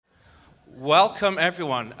Welcome,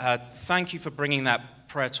 everyone. Thank you for bringing that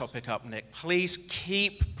prayer topic up, Nick. Please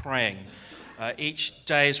keep praying each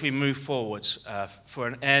day as we move forwards for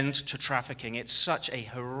an end to trafficking. It's such a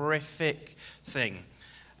horrific thing.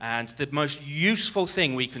 And the most useful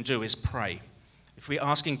thing we can do is pray. If we're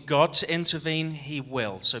asking God to intervene, He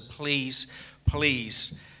will. So please,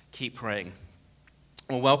 please keep praying.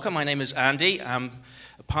 Well, welcome. My name is Andy. I'm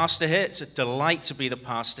a pastor here. It's a delight to be the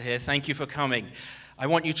pastor here. Thank you for coming. I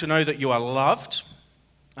want you to know that you are loved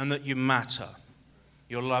and that you matter.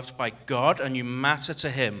 You're loved by God and you matter to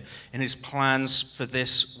Him in His plans for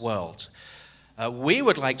this world. We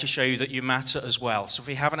would like to show you that you matter as well. So if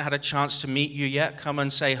we haven't had a chance to meet you yet, come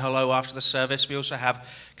and say hello after the service. We also have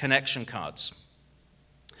connection cards.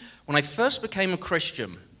 When I first became a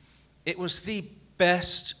Christian, it was the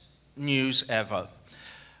best news ever.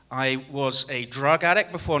 I was a drug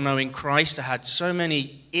addict before knowing Christ. I had so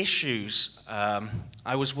many issues.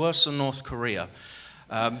 I was worse than North Korea.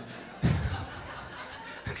 So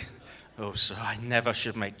I never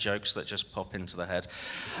should make jokes that just pop into the head.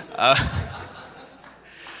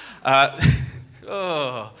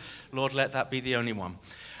 Lord, let that be the only one.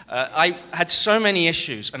 I had so many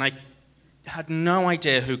issues, and I had no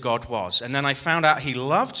idea who God was. And then I found out He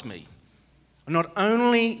loved me. Not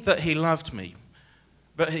only that He loved me,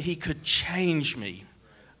 but He could change me.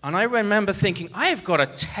 And I remember thinking, I have got to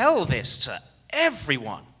tell this to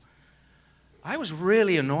everyone. I was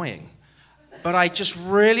really annoying. But I just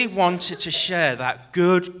really wanted to share that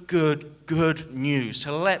good news,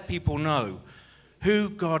 to let people know who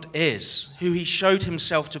God is, who He showed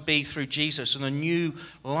Himself to be through Jesus, and the new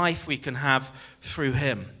life we can have through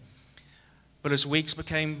Him. But as weeks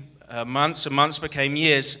became months and months became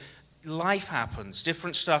years, life happens,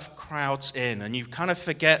 different stuff crowds in, and you kind of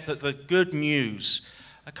forget that the good news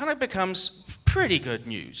kind of becomes pretty good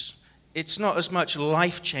news. It's not as much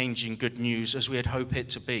life-changing good news as we'd hope it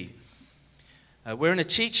to be. We're in a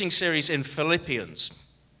teaching series in Philippians.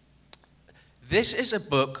 This is a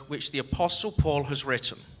book which the Apostle Paul has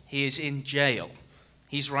written. He is in jail.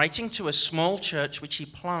 He's writing to a small church which he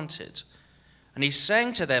planted, and he's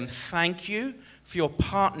saying to them, thank you for your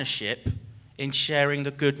partnership in sharing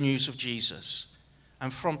the good news of Jesus.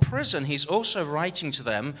 And from prison, he's also writing to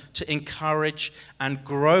them to encourage and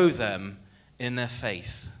grow them in their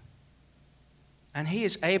faith. And he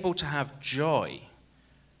is able to have joy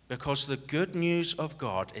because the good news of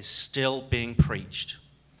God is still being preached.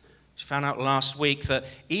 We found out last week that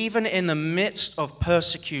even in the midst of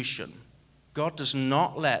persecution, God does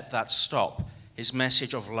not let that stop His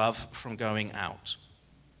message of love from going out.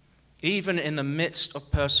 Even in the midst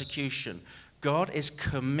of persecution, God is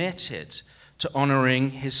committed to honoring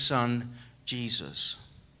His Son, Jesus.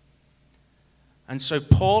 And so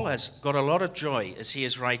Paul has got a lot of joy as he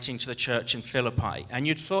is writing to the church in Philippi. And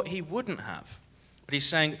you'd thought he wouldn't have. But he's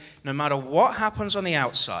saying, no matter what happens on the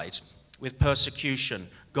outside with persecution,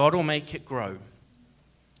 God will make it grow.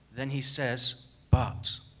 Then he says,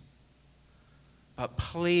 but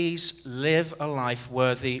please live a life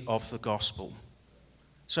worthy of the gospel.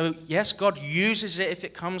 So, yes, God uses it if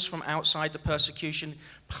it comes from outside the persecution.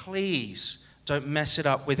 Please don't mess it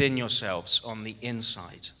up within yourselves on the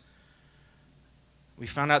inside. We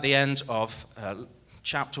found out at the end of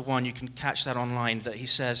chapter 1, you can catch that online, that he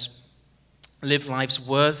says, live lives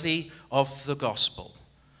worthy of the gospel.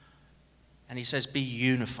 And he says, be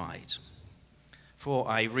unified. Before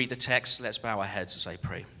I read the text, let's bow our heads as I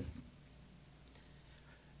pray.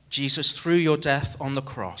 Jesus, through your death on the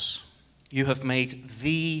cross, you have made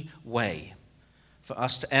the way for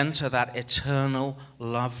us to enter that eternal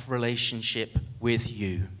love relationship with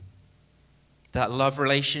you. That love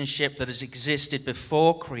relationship that has existed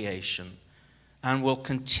before creation and will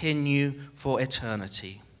continue for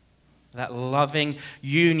eternity. That loving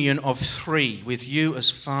union of three with you as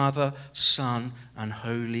Father, Son, and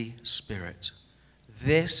Holy Spirit.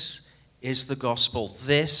 This is the gospel.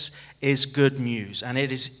 This is good news, and it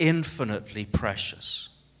is infinitely precious.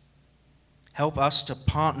 Help us to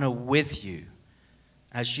partner with you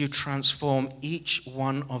as you transform each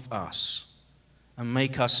one of us and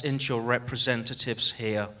make us into your representatives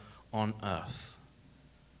here on earth.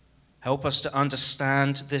 Help us to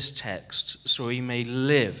understand this text so we may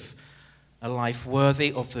live a life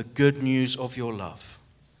worthy of the good news of your love,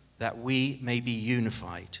 that we may be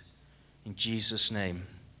unified. In Jesus' name,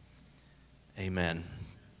 amen.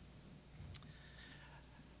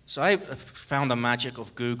 So I found the magic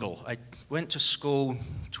of Google. I went to school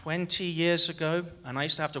 20 years ago, and I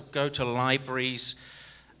used to have to go to libraries,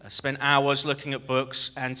 spend hours looking at books,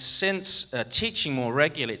 and since teaching more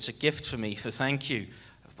regularly, it's a gift for me, so thank you.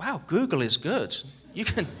 Wow, Google is good. You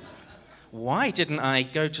can. Why didn't I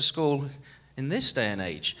go to school in this day and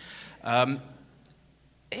age.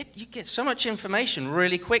 You get so much information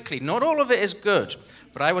really quickly. Not all of it is good,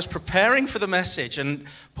 but I was preparing for the message, and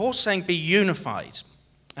Paul's saying be unified.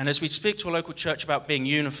 And as we speak to a local church about being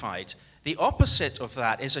unified, the opposite of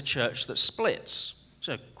that is a church that splits.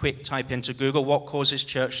 So quick type into Google, what causes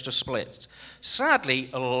church to split? Sadly,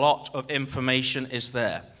 a lot of information is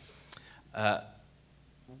there.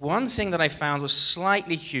 One thing that I found was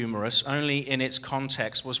slightly humorous, only in its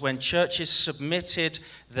context, was when churches submitted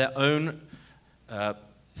their own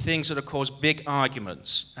things that have caused big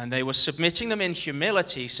arguments, and they were submitting them in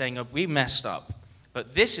humility, saying, oh, we messed up.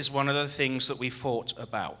 But this is one of the things that we fought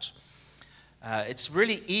about. It's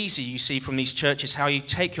really easy, you see, from these churches, how you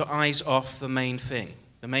take your eyes off the main thing.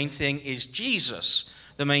 The main thing is Jesus.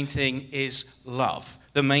 The main thing is love.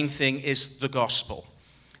 The main thing is the gospel.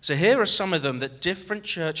 So here are some of them that different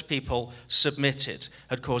church people submitted,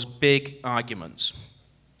 had caused big arguments.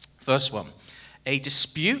 First one, a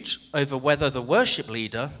dispute over whether the worship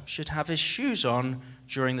leader should have his shoes on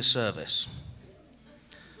during the service.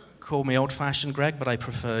 Call me old-fashioned, Greg, but I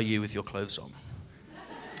prefer you with your clothes on.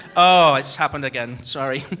 Oh, it's happened again.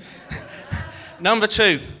 Sorry. Number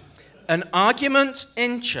 2, an argument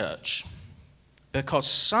in church because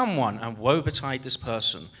someone, and woe betide this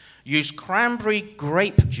person, used cranberry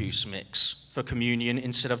grape juice mix for communion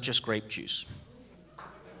instead of just grape juice.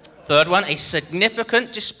 Third one, a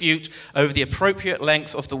significant dispute over the appropriate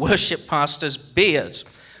length of the worship pastor's beard.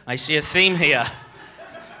 I see a theme here.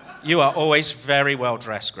 You are always very well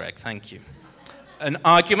dressed, Greg. Thank you. An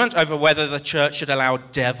argument over whether the church should allow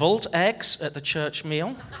deviled eggs at the church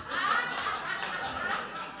meal.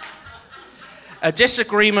 A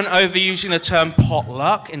disagreement over using the term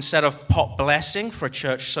potluck instead of pot blessing for a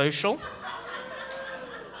church social.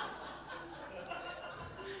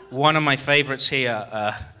 One of my favorites here,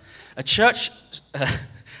 a church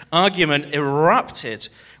argument erupted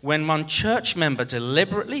when one church member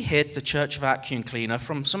deliberately hid the church vacuum cleaner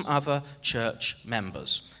from some other church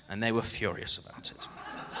members, and they were furious about it.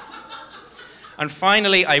 And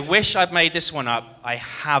finally, I wish I'd made this one up. I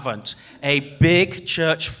haven't. A big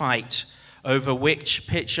church fight over which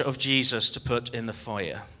picture of Jesus to put in the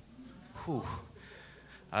foyer. Whew.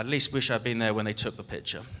 I at least wish I'd been there when they took the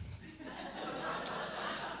picture.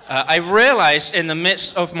 I realized in the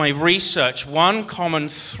midst of my research one common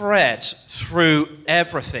thread through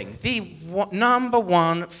everything. The number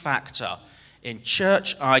one factor in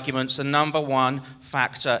church arguments, the number one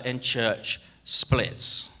factor in church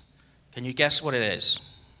splits. Can you guess what it is?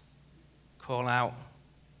 Call out.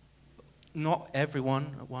 Not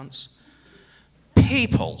everyone at once.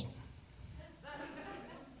 People.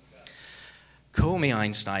 Call me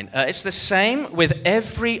Einstein. It's the same with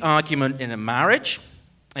every argument in a marriage,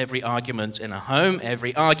 every argument in a home,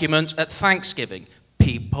 every argument at Thanksgiving.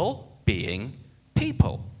 People being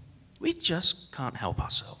people. We just can't help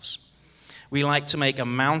ourselves. We like to make a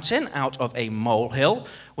mountain out of a molehill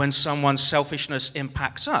when someone's selfishness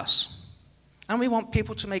impacts us. And we want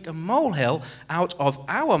people to make a molehill out of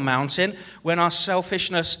our mountain when our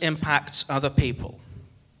selfishness impacts other people.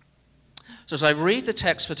 So as I read the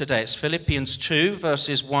text for today, it's Philippians 2,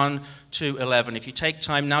 verses 1 to 11. If you take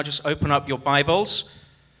time now, just open up your Bibles.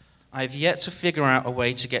 I've yet to figure out a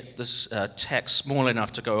way to get this text small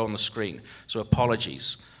enough to go on the screen, so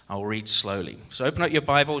apologies. I'll read slowly. So open up your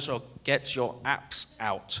Bibles or get your apps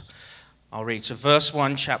out. I'll read. So verse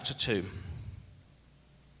 1, chapter 2.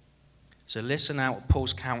 So listen out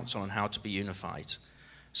Paul's counsel on how to be unified.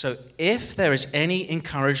 So if there is any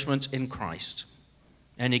encouragement in Christ,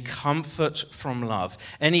 any comfort from love,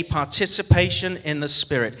 any participation in the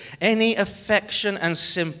Spirit, any affection and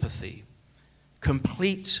sympathy,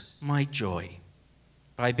 complete my joy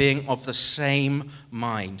by being of the same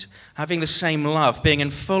mind, having the same love, being in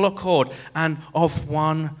full accord and of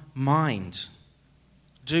one mind.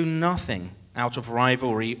 Do nothing out of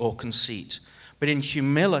rivalry or conceit, but in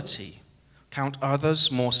humility count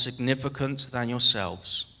others more significant than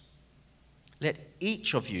yourselves. Let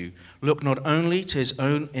each of you look not only to his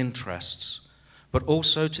own interests, but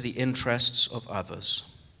also to the interests of others.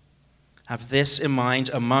 Have this in mind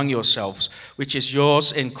among yourselves, which is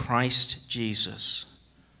yours in Christ Jesus,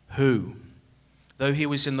 who, though he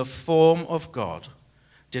was in the form of God,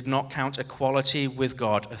 did not count equality with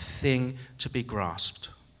God a thing to be grasped,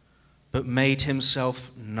 but made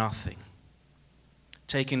himself nothing,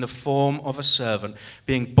 taking the form of a servant,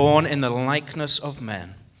 being born in the likeness of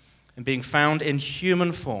men, and being found in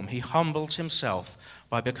human form, he humbled himself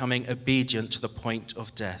by becoming obedient to the point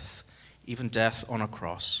of death, even death on a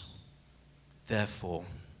cross. Therefore,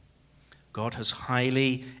 God has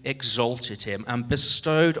highly exalted him and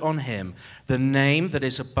bestowed on him the name that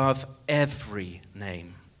is above every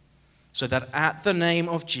name, so that at the name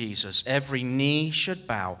of Jesus every knee should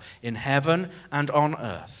bow in heaven and on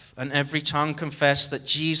earth, and every tongue confess that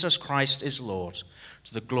Jesus Christ is Lord,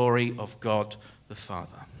 to the glory of God the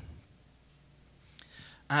Father.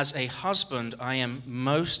 As a husband, I am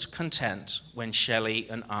most content when Shelley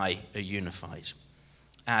and I are unified.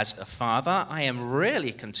 As a father, I am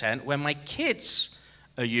really content when my kids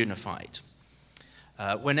are unified.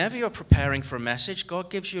 Whenever you're preparing for a message, God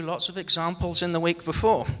gives you lots of examples in the week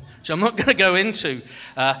before, which I'm not going to go into.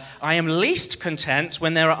 I am least content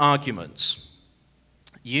when there are arguments.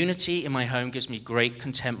 Unity in my home gives me great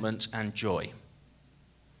contentment and joy.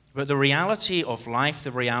 But the reality of life,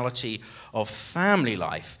 the reality of family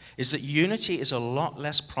life, is that unity is a lot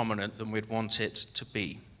less prominent than we'd want it to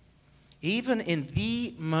be. Even in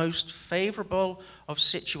the most favorable of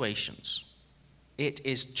situations, it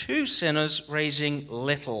is two sinners raising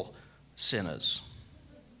little sinners.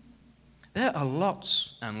 There are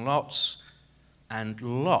lots and lots and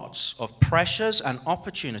lots of pressures and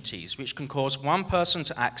opportunities which can cause one person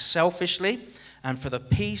to act selfishly and for the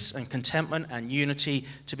peace and contentment and unity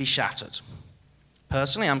to be shattered.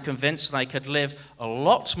 Personally, I'm convinced that I could live a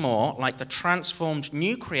lot more like the transformed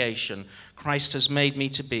new creation Christ has made me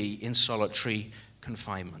to be in solitary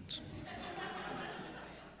confinement.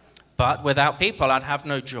 But without people, I'd have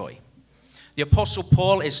no joy. The Apostle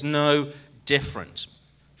Paul is no different.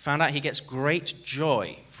 Found out he gets great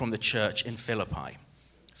joy from the church in Philippi.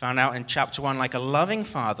 Found out in chapter 1, like a loving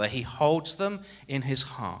father, he holds them in his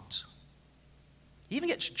heart. He even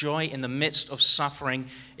gets joy in the midst of suffering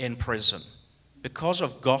in prison because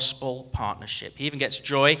of gospel partnership. He even gets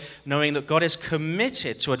joy knowing that God is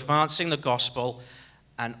committed to advancing the gospel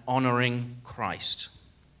and honoring Christ.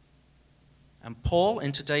 And Paul,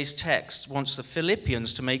 in today's text, wants the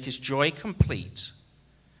Philippians to make his joy complete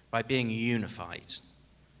by being unified,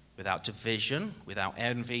 without division, without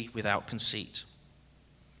envy, without conceit.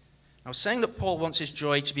 Now, saying that Paul wants his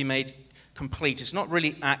joy to be made complete is not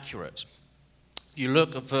really accurate. If you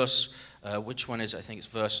look at verse, which one is it? I think it's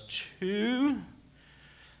verse 2.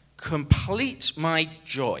 Complete my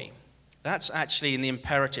joy. That's actually in the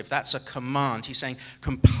imperative. That's a command. He's saying,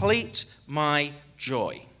 complete my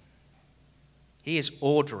joy. He is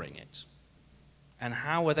ordering it. And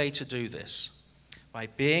how are they to do this? By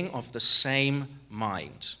being of the same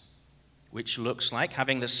mind, which looks like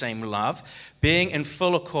having the same love, being in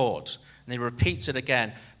full accord. And he repeats it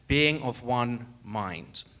again, being of one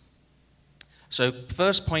mind. So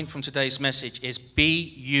first point from today's message is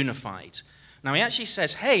be unified. Now he actually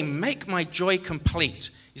says, hey, make my joy complete.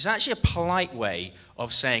 It's actually a polite way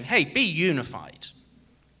of saying, hey, be unified.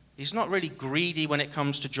 He's not really greedy when it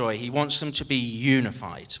comes to joy. He wants them to be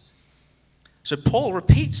unified. So Paul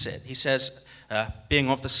repeats it. He says, being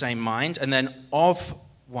of the same mind, and then of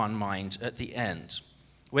one mind at the end.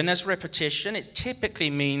 When there's repetition, it typically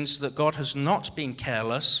means that God has not been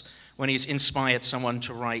careless when he's inspired someone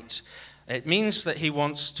to write. It means that he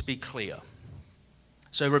wants to be clear.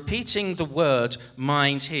 So repeating the word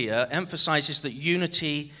mind here emphasizes that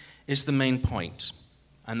unity is the main point,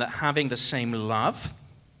 and that having the same love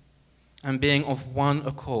and being of one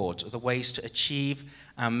accord are the ways to achieve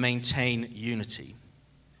and maintain unity.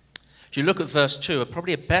 If you look at verse 2,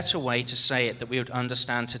 probably a better way to say it that we would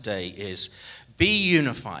understand today is be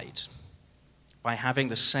unified by having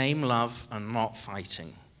the same love and not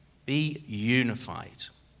fighting. Be unified.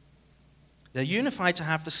 They're unified to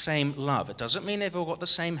have the same love. It doesn't mean they've all got the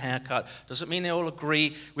same haircut. It doesn't mean they all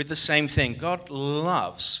agree with the same thing. God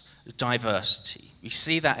loves diversity. We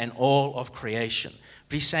see that in all of creation.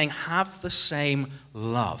 But he's saying have the same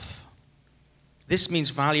love. This means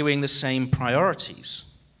valuing the same priorities.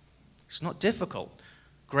 It's not difficult.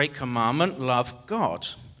 Great commandment, love God.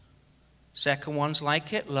 Second one's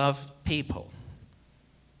like it, love people.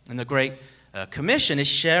 And the Great Commission is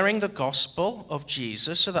sharing the gospel of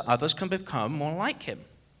Jesus so that others can become more like him.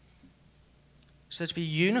 So to be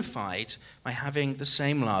unified by having the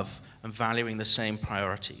same love and valuing the same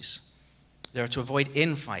priorities. They are to avoid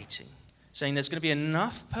infighting, saying there's going to be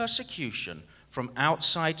enough persecution from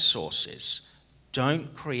outside sources.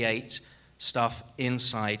 Don't create stuff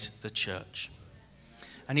inside the church.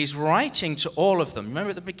 And he's writing to all of them. Remember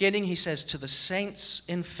at the beginning he says to the saints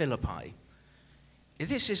in Philippi.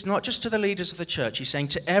 This is not just to the leaders of the church. He's saying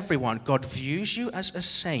to everyone, God views you as a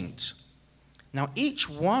saint. Now each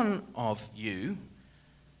one of you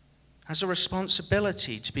has a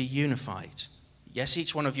responsibility to be unified. Yes,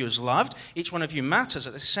 each one of you is loved. Each one of you matters.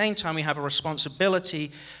 At the same time, we have a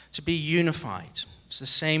responsibility to be unified. It's the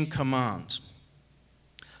same command.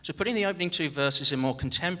 So putting the opening two verses in more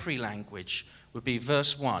contemporary language would be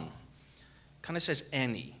verse 1. It kind of says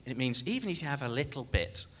any. It means even if you have a little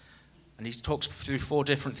bit. And he talks through 4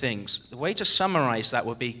 different things. The way to summarize that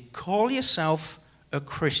would be call yourself a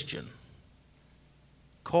Christian.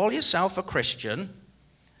 Call yourself a Christian.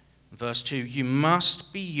 Verse 2, you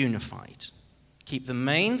must be unified. Keep the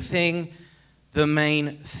main thing the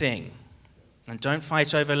main thing. And don't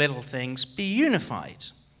fight over little things. Be unified.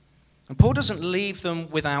 And Paul doesn't leave them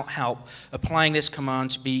without help applying this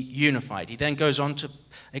command to be unified. He then goes on to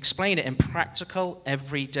explain it in practical,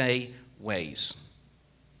 everyday ways.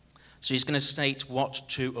 So he's going to state what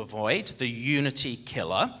to avoid, the unity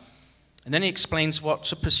killer. And then he explains what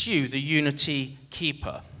to pursue, the unity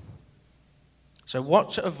keeper. So what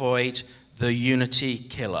to avoid, the unity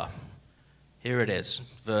killer. Here it is,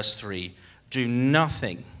 verse 3. Do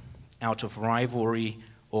nothing out of rivalry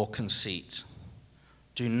or conceit.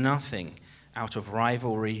 Do nothing out of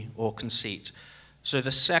rivalry or conceit. So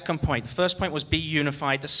the second point, the first point was be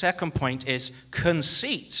unified. The second point is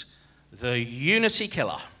conceit, the unity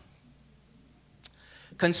killer.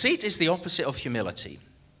 Conceit is the opposite of humility.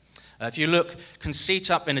 If you look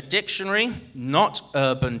conceit up in a dictionary, not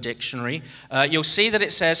Urban Dictionary, you'll see that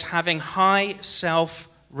it says having high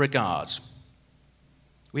self-regard.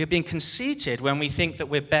 We are being conceited when we think that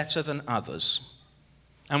we're better than others.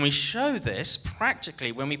 And we show this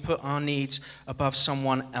practically when we put our needs above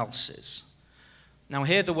someone else's. Now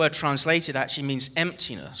here the word translated actually means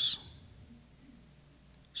emptiness.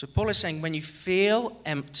 So Paul is saying when you feel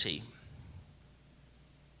empty,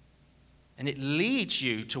 and it leads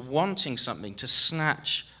you to wanting something, to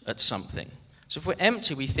snatch at something. So if we're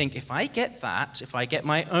empty, we think, if I get that, if I get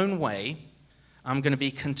my own way, I'm going to be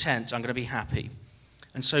content, I'm going to be happy.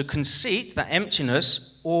 And so conceit, that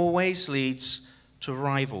emptiness, always leads to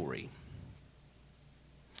rivalry.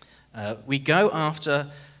 We go after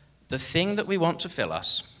the thing that we want to fill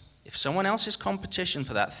us. If someone else is competition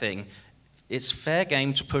for that thing, it's fair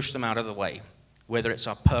game to push them out of the way. Whether it's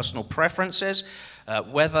our personal preferences,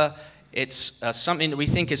 whether it's something that we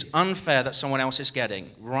think is unfair that someone else is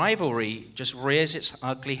getting. Rivalry just rears its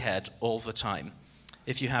ugly head all the time.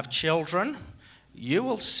 If you have children, you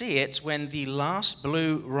will see it when the last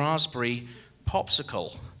blue raspberry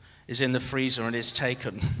popsicle is in the freezer and is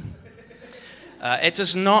taken. It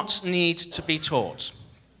does not need to be taught.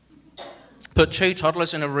 Put 2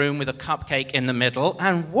 toddlers in a room with a cupcake in the middle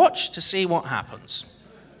and watch to see what happens.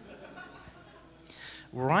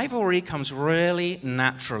 Rivalry comes really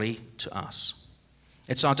naturally to us.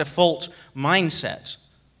 It's our default mindset.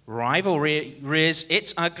 Rivalry rears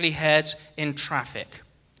its ugly head in traffic.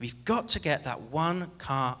 We've got to get that one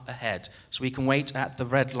car ahead so we can wait at the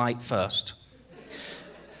red light first.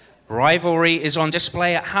 Rivalry is on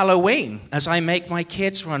display at Halloween as I make my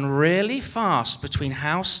kids run really fast between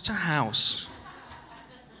house to house.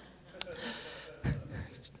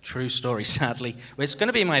 True story, sadly. It's going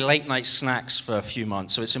to be my late night snacks for a few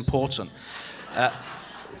months, so it's important.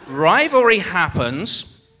 Rivalry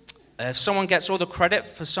happens if someone gets all the credit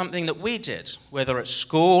for something that we did, whether at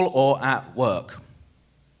school or at work.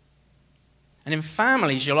 And in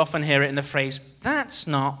families, you'll often hear it in the phrase, that's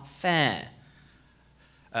not fair.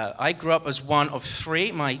 I grew up as one of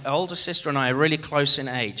 3. My older sister and I are really close in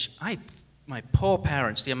age. My poor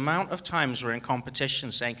parents, the amount of times we're in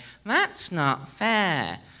competition saying, that's not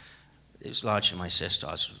fair. It was largely my sister.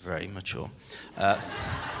 I was very mature.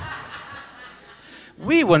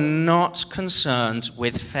 We were not concerned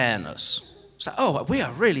with fairness. It's like, oh, we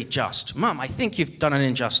are really just. Mum, I think you've done an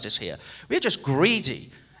injustice here. We're just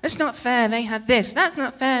greedy. It's not fair, they had this. That's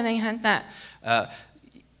not fair, they had that.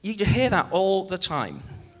 You hear that all the time.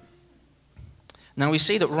 Now we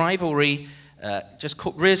see that rivalry just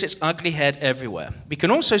rears its ugly head everywhere. We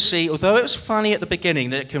can also see, although it was funny at the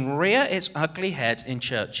beginning, that it can rear its ugly head in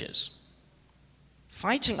churches.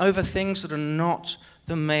 Fighting over things that are not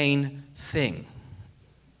the main thing.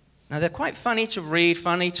 Now they're quite funny to read,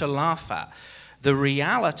 funny to laugh at. The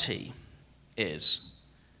reality is,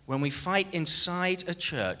 when we fight inside a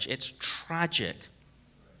church, it's tragic.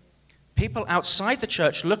 People outside the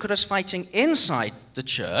church look at us fighting inside the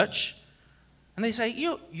church, and they say,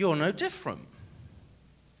 you're no different.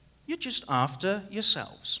 You're just after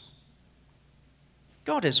yourselves.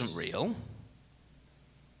 God isn't real.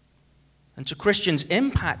 And to Christians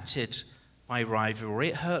impacted by rivalry,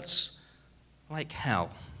 it hurts like hell.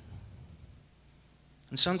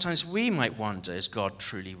 And sometimes we might wonder, is God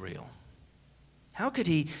truly real? How could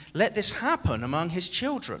he let this happen among his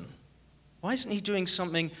children? Why isn't he doing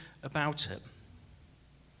something about it?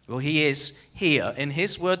 Well, he is here in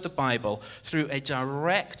his word, the Bible, through a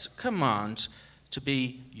direct command to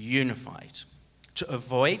be unified. to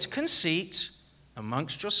avoid conceit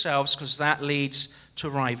amongst yourselves, because that leads to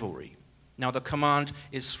rivalry. Now, the command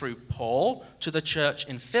is through Paul to the church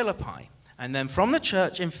in Philippi, and then from the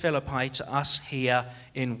church in Philippi to us here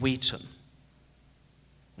in Wheaton.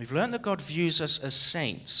 We've learned that God views us as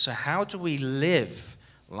saints, so how do we live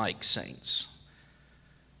like saints?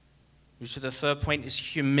 So the third point is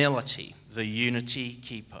humility, the unity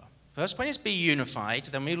keeper. First point is be unified.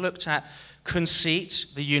 Then we looked at conceit,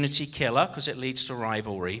 the unity killer, because it leads to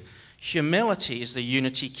rivalry. Humility is the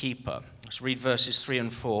unity keeper. Let's read verses 3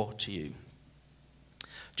 and 4 to you.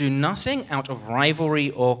 Do nothing out of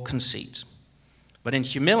rivalry or conceit, but in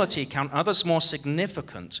humility count others more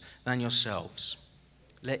significant than yourselves.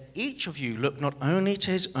 Let each of you look not only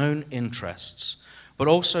to his own interests, but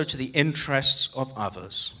also to the interests of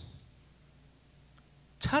others.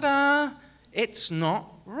 Ta-da! It's not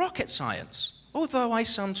rocket science, although I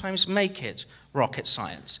sometimes make it rocket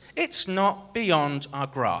science. It's not beyond our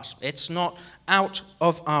grasp. It's not out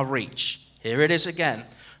of our reach. Here it is again.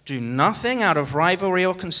 Do nothing out of rivalry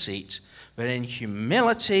or conceit, but in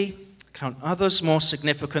humility count others more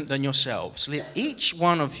significant than yourselves. Let each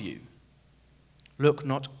one of you look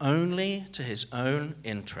not only to his own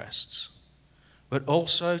interests, but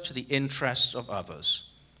also to the interests of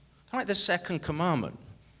others. Like the second commandment,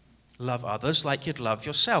 love others like you'd love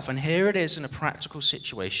yourself. And here it is in a practical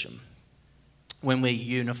situation. When we're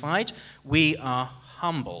unified, we are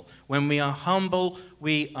humble. When we are humble,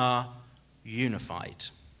 we are unified.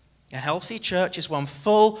 A healthy church is one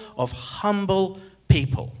full of humble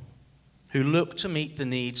people who look to meet the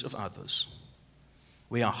needs of others.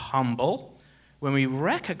 We are humble when we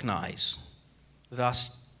recognize that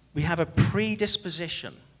we have a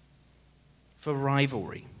predisposition for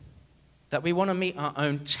rivalry, that we want to meet our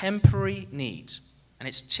own temporary needs, and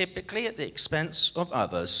it's typically at the expense of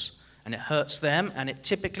others, and it hurts them, and it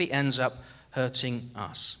typically ends up hurting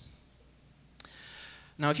us.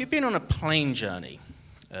 Now, if you've been on a plane journey,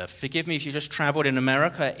 forgive me if you just traveled in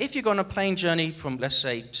America. If you go on a plane journey from, let's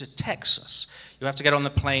say, to Texas, you have to get on the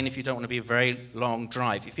plane if you don't want to be a very long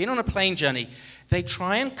drive. If you've been on a plane journey, they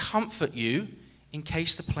try and comfort you in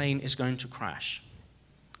case the plane is going to crash.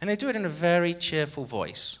 And they do it in a very cheerful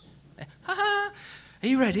voice. Ha-ha, are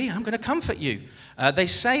you ready? I'm going to comfort you. They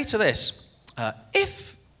say to this,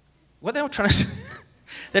 what they were trying to say,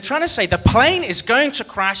 they're trying to say the plane is going to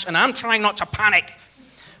crash and I'm trying not to panic.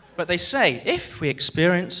 But they say, if we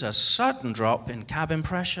experience a sudden drop in cabin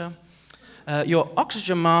pressure, your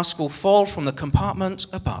oxygen mask will fall from the compartment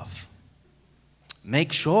above.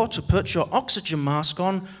 Make sure to put your oxygen mask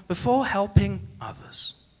on before helping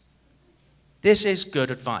others. This is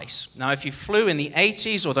good advice. Now, if you flew in the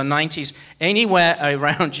 80s or the 90s anywhere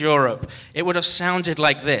around Europe, it would have sounded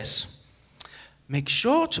like this. Make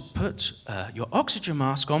sure to put your oxygen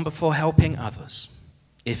mask on before helping others.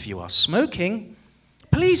 If you are smoking,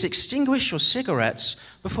 please extinguish your cigarettes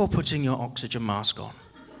before putting your oxygen mask on.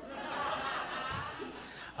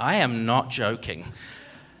 I am not joking.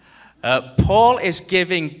 Paul is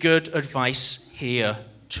giving good advice here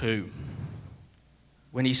too.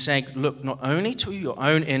 When he's saying, look not only to your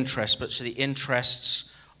own interests, but to the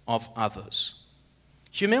interests of others.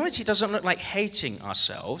 Humility doesn't look like hating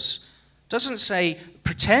ourselves. Doesn't say,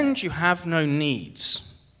 pretend you have no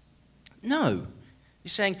needs. No.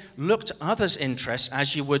 He's saying, look to others' interests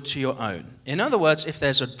as you would to your own. In other words, if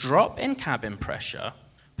there's a drop in cabin pressure,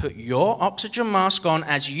 put your oxygen mask on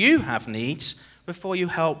as you have needs before you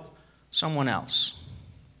help someone else.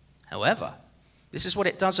 However, this is what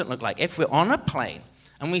it doesn't look like. If we're on a plane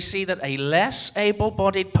and we see that a less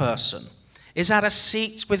able-bodied person is at a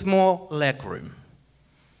seat with more legroom,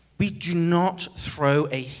 we do not throw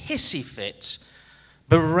a hissy fit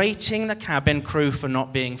berating the cabin crew for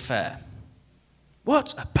not being fair.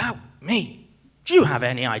 What about me? Do you have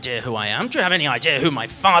any idea who I am? Do you have any idea who my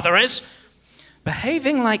father is?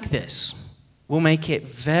 Behaving like this will make it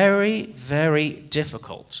very, very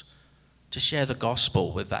difficult to share the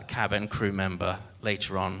gospel with that cabin crew member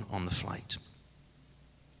later on the flight.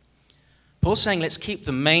 Paul's saying, let's keep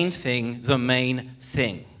the main thing,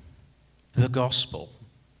 the gospel,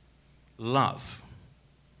 love,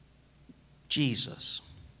 Jesus.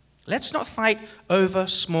 Let's not fight over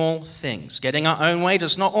small things. Getting our own way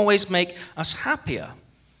does not always make us happier.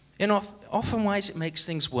 Often ways it makes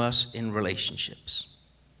things worse in relationships.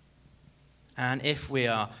 And if we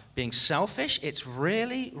are being selfish, it's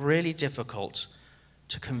really, really difficult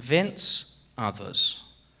to convince others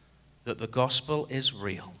that the gospel is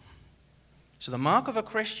real. So the mark of a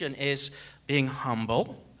Christian is being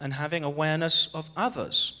humble and having awareness of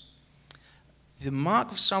others. The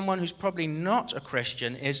mark of someone who's probably not a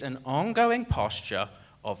Christian is an ongoing posture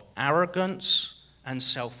of arrogance and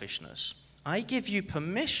selfishness. I give you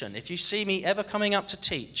permission. If you see me ever coming up to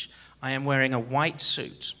teach, I am wearing a white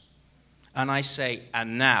suit. And I say,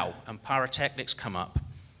 and now, and pyrotechnics come up.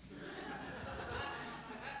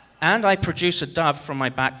 And I produce a dove from my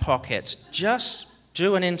back pocket. Just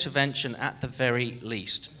do an intervention at the very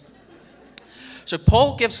least. So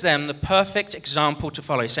Paul gives them the perfect example to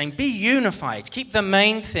follow, saying, be unified. Keep the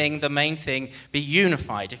main thing, be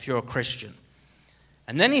unified if you're a Christian.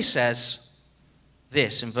 And then he says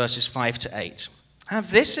this in verses 5 to 8.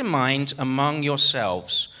 Have this in mind among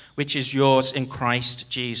yourselves, which is yours in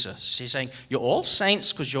Christ Jesus. So he's saying, you're all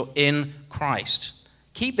saints because you're in Christ.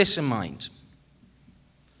 Keep this in mind.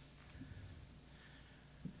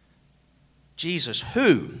 Jesus,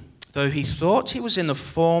 who, though he thought he was in the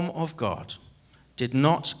form of God, did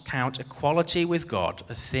not count equality with God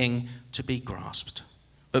a thing to be grasped,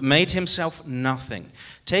 but made himself nothing,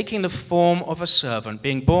 taking the form of a servant,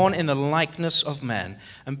 being born in the likeness of men,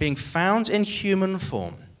 and being found in human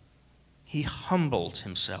form, he humbled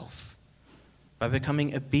himself by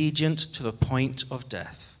becoming obedient to the point of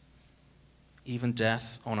death, even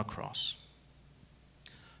death on a cross.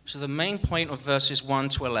 So the main point of verses 1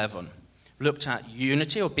 to 11 looked at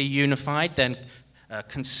unity, or be unified, then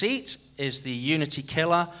conceit is the unity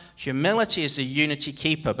killer. Humility is the unity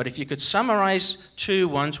keeper. But if you could summarize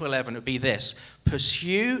 1 to 11, it would be this.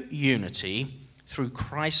 Pursue unity through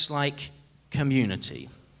Christ-like community.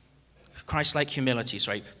 Christ-like humility,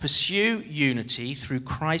 sorry. Pursue unity through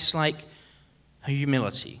Christ-like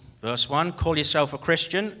humility. Verse 1, call yourself a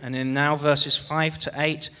Christian. And in now verses 5 to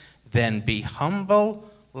 8, then be humble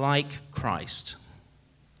like Christ.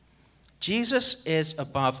 Jesus is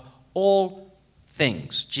above all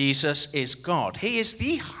things. Jesus is God. He is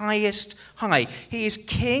the highest high. He is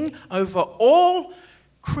king over all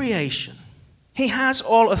creation. He has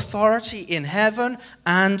all authority in heaven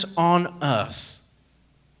and on earth.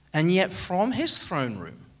 And yet from his throne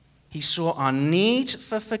room, he saw our need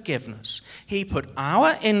for forgiveness. He put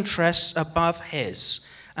our interests above his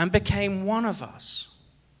and became one of us.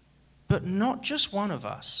 But not just one of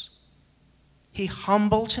us. He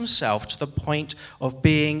humbled himself to the point of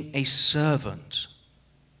being a servant.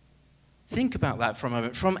 Think about that for a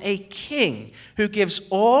moment. From a king who gives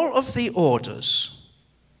all of the orders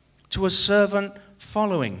to a servant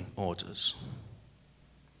following orders.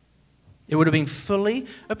 It would have been fully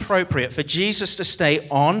appropriate for Jesus to stay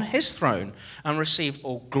on his throne and receive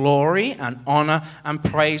all glory and honor and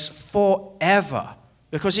praise forever,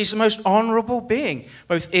 because he's the most honorable being,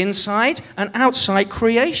 both inside and outside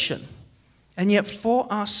creation. And yet for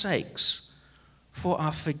our sakes, for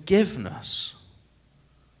our forgiveness,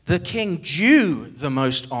 the king due the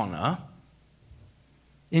most honor,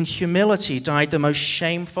 in humility died the most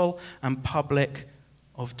shameful and public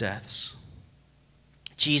of deaths.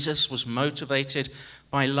 Jesus was motivated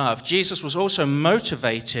by love. Jesus was also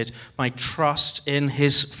motivated by trust in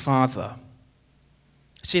his Father.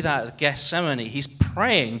 See that at Gethsemane? He's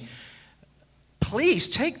praying, please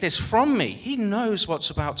take this from me. He knows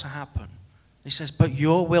what's about to happen. He says, but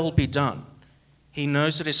your will be done. He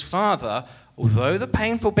knows that his Father, although the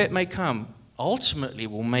painful bit may come, ultimately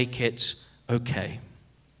will make it okay.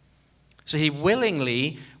 So he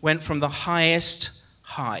willingly went from the highest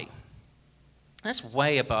high. That's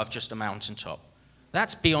way above just a mountaintop.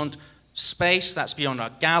 That's beyond space, that's beyond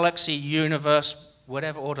our galaxy, universe,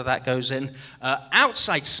 whatever order that goes in,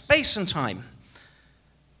 outside space and time.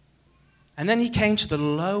 And then he came to the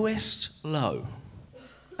lowest low.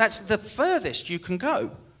 That's the furthest you can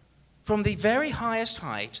go. From the very highest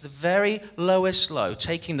high to the very lowest low,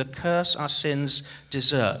 taking the curse our sins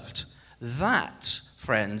deserved. That,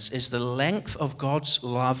 friends, is the length of God's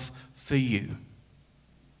love for you.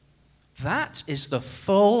 That is the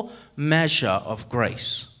full measure of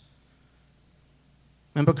grace.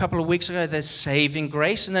 Remember a couple of weeks ago, there's saving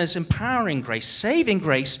grace and there's empowering grace. Saving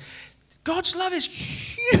grace, God's love is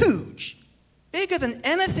huge, bigger than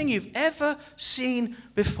anything you've ever seen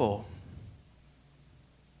before.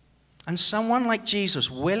 And someone like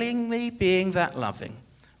Jesus, willingly being that loving,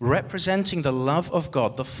 representing the love of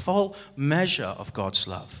God, the full measure of God's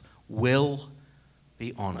love, will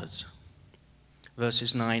be honored.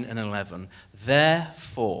 Verses 9 and 11.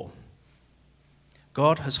 Therefore,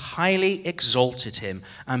 God has highly exalted him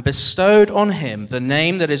and bestowed on him the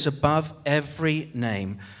name that is above every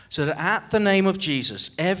name, so that at the name of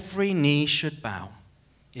Jesus every knee should bow,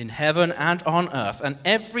 in heaven and on earth, and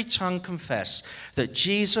every tongue confess that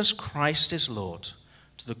Jesus Christ is Lord,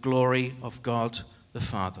 to the glory of God the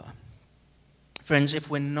Father. Friends, if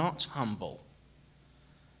we're not humble,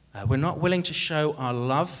 we're not willing to show our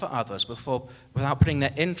love for others without putting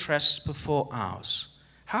their interests before ours,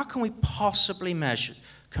 How can we possibly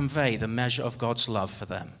convey the measure of God's love for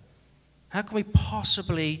them? How can we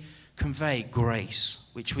possibly convey grace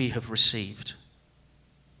which we have received?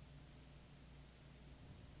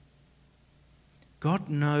 God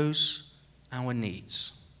knows our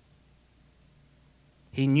needs.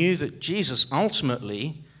 He knew that Jesus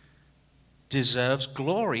ultimately deserves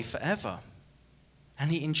glory forever,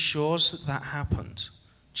 and he ensures that that happened.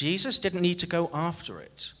 Jesus didn't need to go after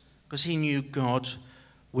it because he knew God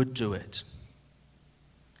would do it.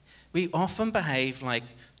 We often behave like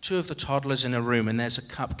two of the toddlers in a room and there's a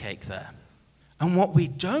cupcake there. And what we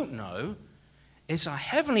don't know is our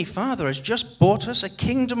Heavenly Father has just bought us a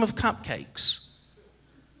kingdom of cupcakes.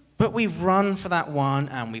 But we run for that one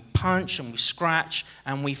and we punch and we scratch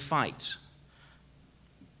and we fight.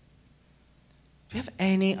 Do you have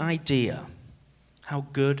any idea how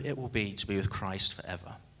good it will be to be with Christ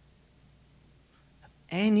forever?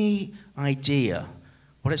 Any idea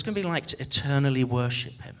what it's going to be like to eternally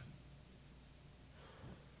worship him?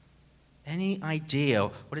 Any idea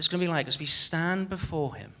what it's going to be like as we stand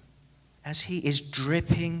before him, as he is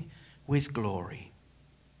dripping with glory,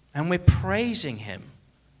 and we're praising him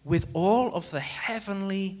with all of the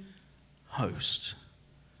heavenly host?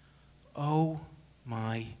 Oh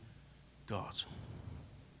my God.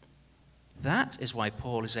 That is why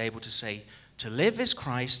Paul is able to say, to live is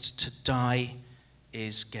Christ, to die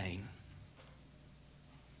is gain.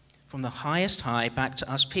 From the highest high back to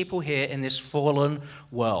us people here in this fallen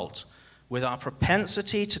world, with our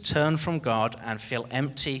propensity to turn from God and feel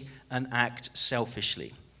empty and act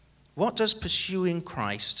selfishly. What does pursuing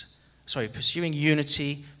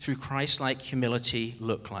unity through Christ-like humility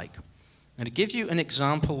look like? And to give you an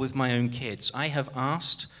example with my own kids, I have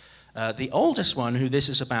asked the oldest one who this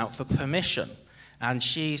is about for permission, and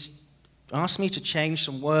she's asked me to change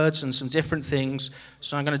some words and some different things,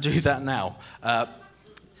 so I'm going to do that now.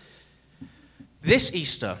 This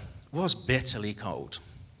Easter was bitterly cold.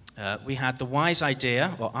 I had the wise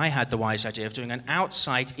idea of doing an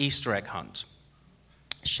outside Easter egg hunt.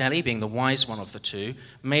 Shelley, being the wise one of the two,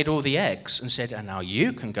 made all the eggs and said, and now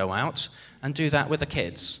you can go out and do that with the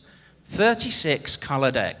kids. 36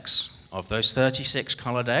 colored eggs. Of those 36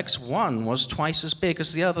 colored eggs, one was twice as big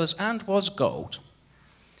as the others and was gold.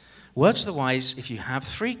 Word to the wise, if you have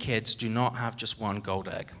 3 kids, do not have just one gold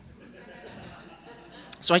egg.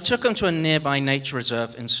 So I took them to a nearby nature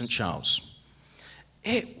reserve in St. Charles.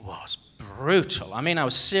 It was brutal. I mean, I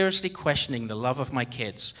was seriously questioning the love of my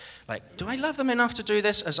kids. Like, do I love them enough to do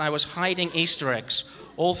this? As I was hiding Easter eggs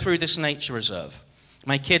all through this nature reserve.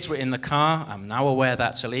 My kids were in the car. I'm now aware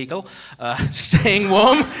that's illegal. Staying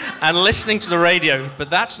warm and listening to the radio.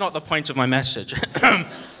 But that's not the point of my message.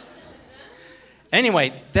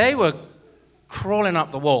 Anyway, they were crawling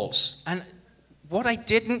up the walls. And what I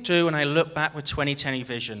didn't do, and I look back with 20/20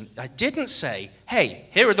 vision, I didn't say, hey,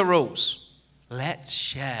 here are the rules. Let's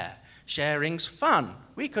share. Sharing's fun.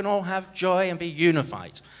 We can all have joy and be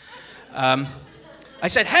unified. I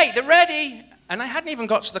said, hey, they're ready. And I hadn't even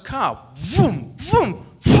got to the car. Vroom, vroom,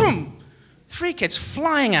 vroom. 3 kids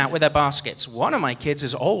flying out with their baskets. One of my kids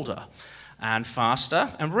is older and faster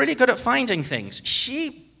and really good at finding things.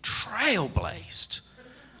 She trailblazed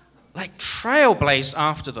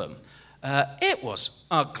after them. It was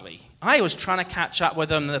ugly. I was trying to catch up with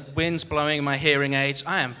them. The wind's blowing in my hearing aids.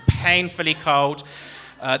 I am painfully cold.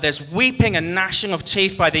 There's weeping and gnashing of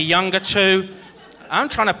teeth by the younger 2. I'm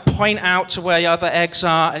trying to point out to where the other eggs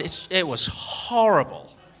are. It was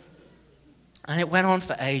horrible. And it went on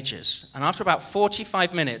for ages. And after about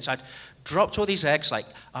 45 minutes, I'd dropped all these eggs, like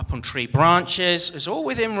up on tree branches. It was all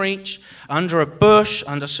within reach, under a bush,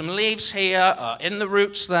 under some leaves here, in the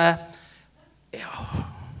roots there.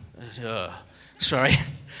 Sorry.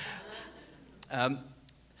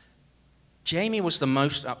 Jamie was the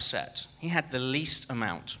most upset. He had the least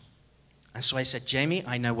amount. And so I said, Jamie,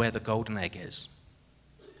 I know where the golden egg is.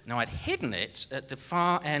 Now, I'd hidden it at the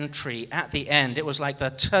far end tree at the end. It was like the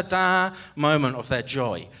ta-da moment of their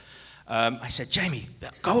joy. I said, Jamie,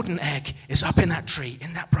 the golden egg is up in that tree,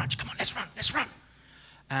 in that branch. Come on, let's run.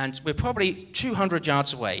 And we're probably 200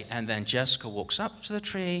 yards away. And then Jessica walks up to the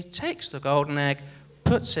tree, takes the golden egg,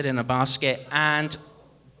 puts it in a basket, and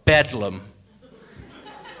bedlam.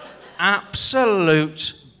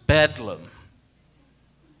 Absolute bedlam.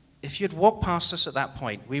 If you'd walked past us at that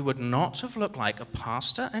point, we would not have looked like a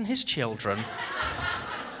pastor and his children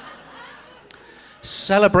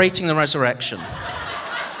celebrating the resurrection.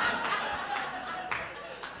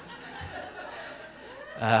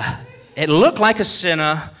 It looked like a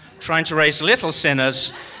sinner trying to raise little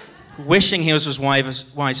sinners, wishing he was as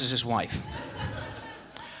wise as his wife.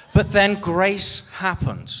 But then grace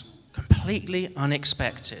happened. Complete completely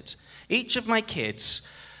unexpected. Each of my kids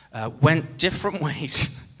went different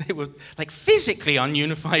ways. They were like physically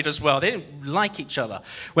ununified as well. They didn't like each other.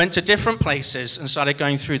 Went to different places and started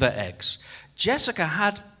going through their eggs. Jessica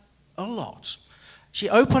had a lot. She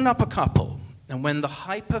opened up a couple, and when the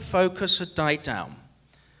hyper-focus had died down,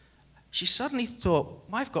 she suddenly thought,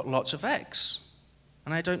 well, I've got lots of eggs,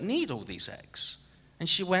 and I don't need all these eggs. And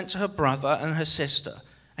she went to her brother and her sister,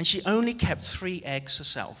 and she only kept 3 eggs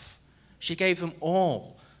herself. She gave them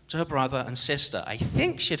all to her brother and sister. I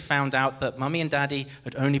think she had found out that Mummy and Daddy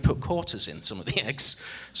had only put quarters in some of the eggs,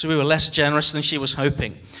 so we were less generous than she was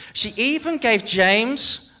hoping. She even gave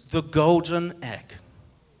James the golden egg.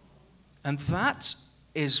 And that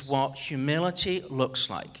is what humility looks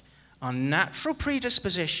like. Our natural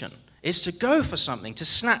predisposition is to go for something, to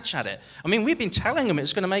snatch at it. I mean, we've been telling him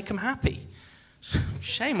it's going to make him happy.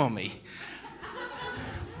 Shame on me.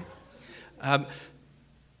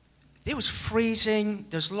 It was freezing.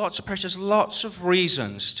 There's lots of pressure. There's lots of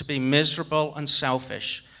reasons to be miserable and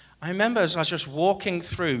selfish. I remember as I was just walking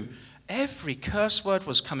through, every curse word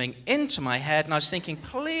was coming into my head, and I was thinking,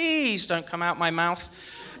 please don't come out my mouth.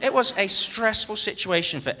 It was a stressful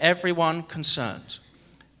situation for everyone concerned.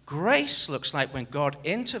 Grace looks like when God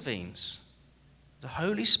intervenes, the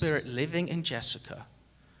Holy Spirit living in Jessica,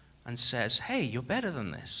 and says, hey, you're better than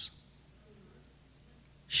this.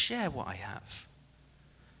 Share what I have.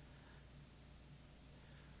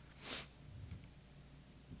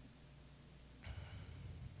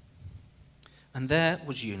 And there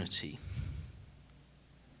was unity.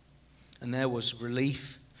 And there was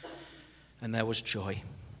relief. And there was joy.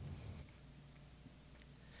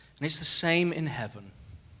 And it's the same in heaven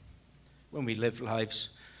when we live lives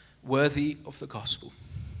worthy of the gospel.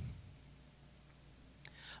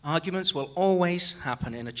 Arguments will always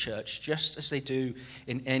happen in a church, just as they do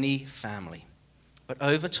in any family. But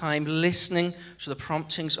over time, listening to the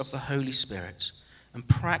promptings of the Holy Spirit and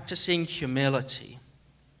practicing humility,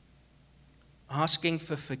 asking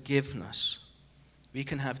for forgiveness, we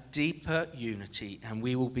can have deeper unity and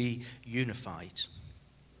we will be unified.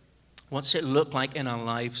 What's it look like in our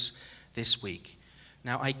lives this week?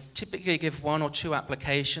 Now, I typically give 1 or 2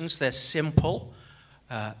 applications. They're simple.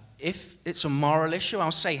 If it's a moral issue,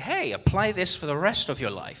 I'll say, hey, apply this for the rest of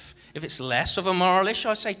your life. If it's less of a moral issue,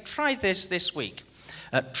 I'll say, try this week.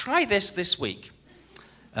 Try this week.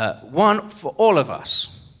 One for all of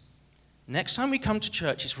us. Next time we come to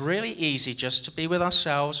church, it's really easy just to be with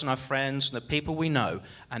ourselves and our friends and the people we know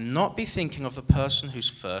and not be thinking of the person whose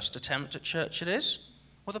first attempt at church it is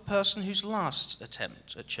or the person whose last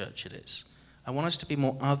attempt at church it is. I want us to be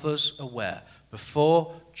more others aware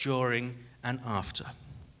before, during, and after.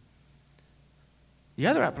 The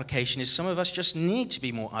other application is some of us just need to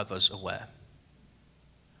be more others aware.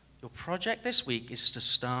 Your project this week is to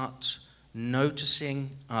start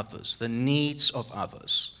noticing others, the needs of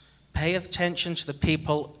others. Pay attention to the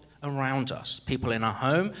people around us, people in our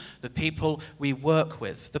home, the people we work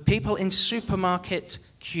with, the people in supermarket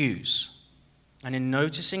queues. And in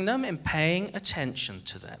noticing them, in paying attention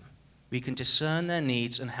to them, we can discern their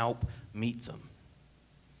needs and help meet them.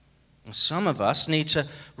 And some of us need to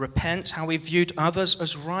repent how we viewed others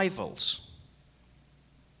as rivals.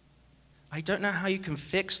 I don't know how you can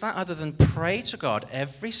fix that other than pray to God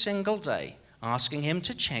every single day, asking Him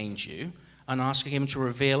to change you, and asking Him to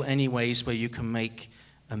reveal any ways where you can make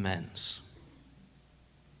amends.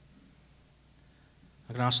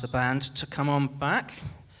 I'm going to ask the band to come on back,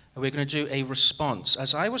 and we're going to do a response.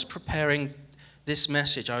 As I was preparing this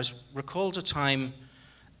message, I recalled a time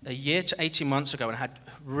a year to 18 months ago and had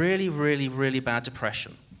really, really, really bad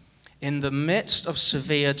depression. In the midst of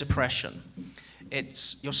severe depression,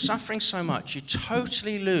 you're suffering so much, you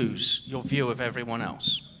totally lose your view of everyone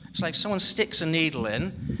else. It's like someone sticks a needle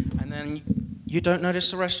in, and then you don't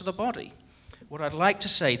notice the rest of the body. What I'd like to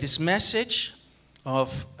say, this message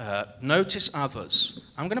of notice others,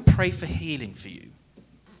 I'm going to pray for healing for you.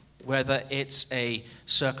 Whether it's a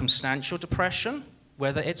circumstantial depression,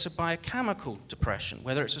 whether it's a biochemical depression,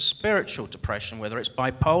 whether it's a spiritual depression, whether it's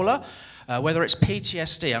bipolar, whether it's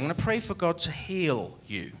PTSD, I'm going to pray for God to heal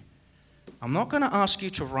you. I'm not going to ask you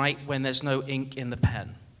to write when there's no ink in the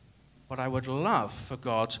pen. But I would love for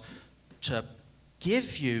God to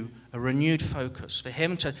give you a renewed focus, for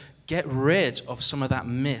Him to get rid of some of that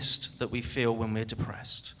mist that we feel when we're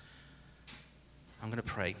depressed. I'm going to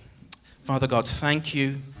pray. Father God, thank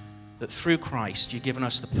you that through Christ you've given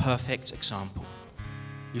us the perfect example.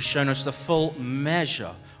 You've shown us the full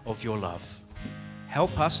measure of your love.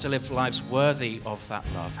 Help us to live lives worthy of that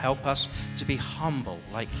love. Help us to be humble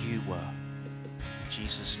like you were. In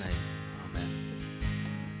Jesus' name, amen.